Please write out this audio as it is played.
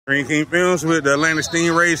Green King Films with the Atlanta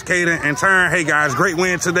Stingrays, Caden and Tyren. Hey guys, great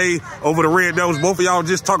win today over the Red Devils. Both of y'all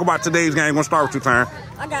just talk about today's game. I'm gonna start with you, Tyren.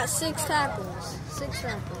 I got 6 tackles.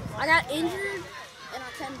 I got injured and I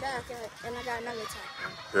came back and I got another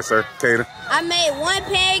tackle. Yes, sir. Caden. I made 1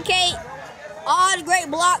 pancake, all the great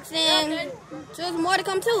blocks, and there's more to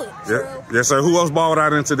come to it. Yeah. Yes, sir. Who else balled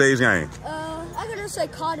out in today's game? I could just say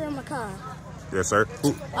Carter and Makai. Yes, sir.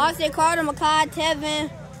 I'll say Carter, Makai, Tevin,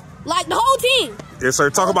 like the whole team. Yes,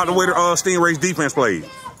 sir. Talk about the way the Stingrays defense played.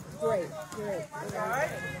 Great.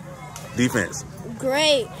 Defense.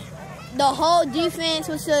 Great. The whole defense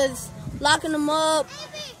was just locking them up.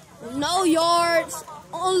 No yards,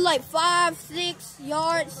 only like 5-6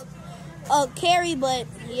 yards of carry, but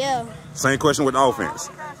yeah. Same question with the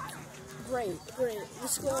offense. Great. We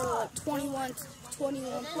scored like 21 points.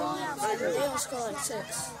 They don't score like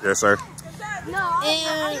 6. Yes, sir.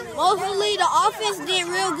 And mostly the offense did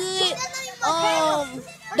real good.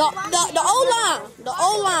 The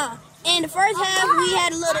O-line. In the first half, we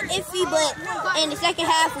had a little iffy, but in the second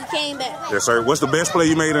half, we came back. Yes, sir. What's the best play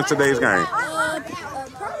you made in today's game? I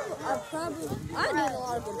did a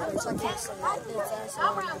lot of good plays. I can't say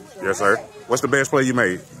that. Yes, sir. What's the best play you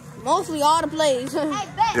made? Mostly all the plays.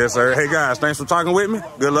 Yes, sir. Hey, guys, thanks for talking with me.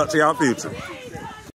 Good luck to y'all future.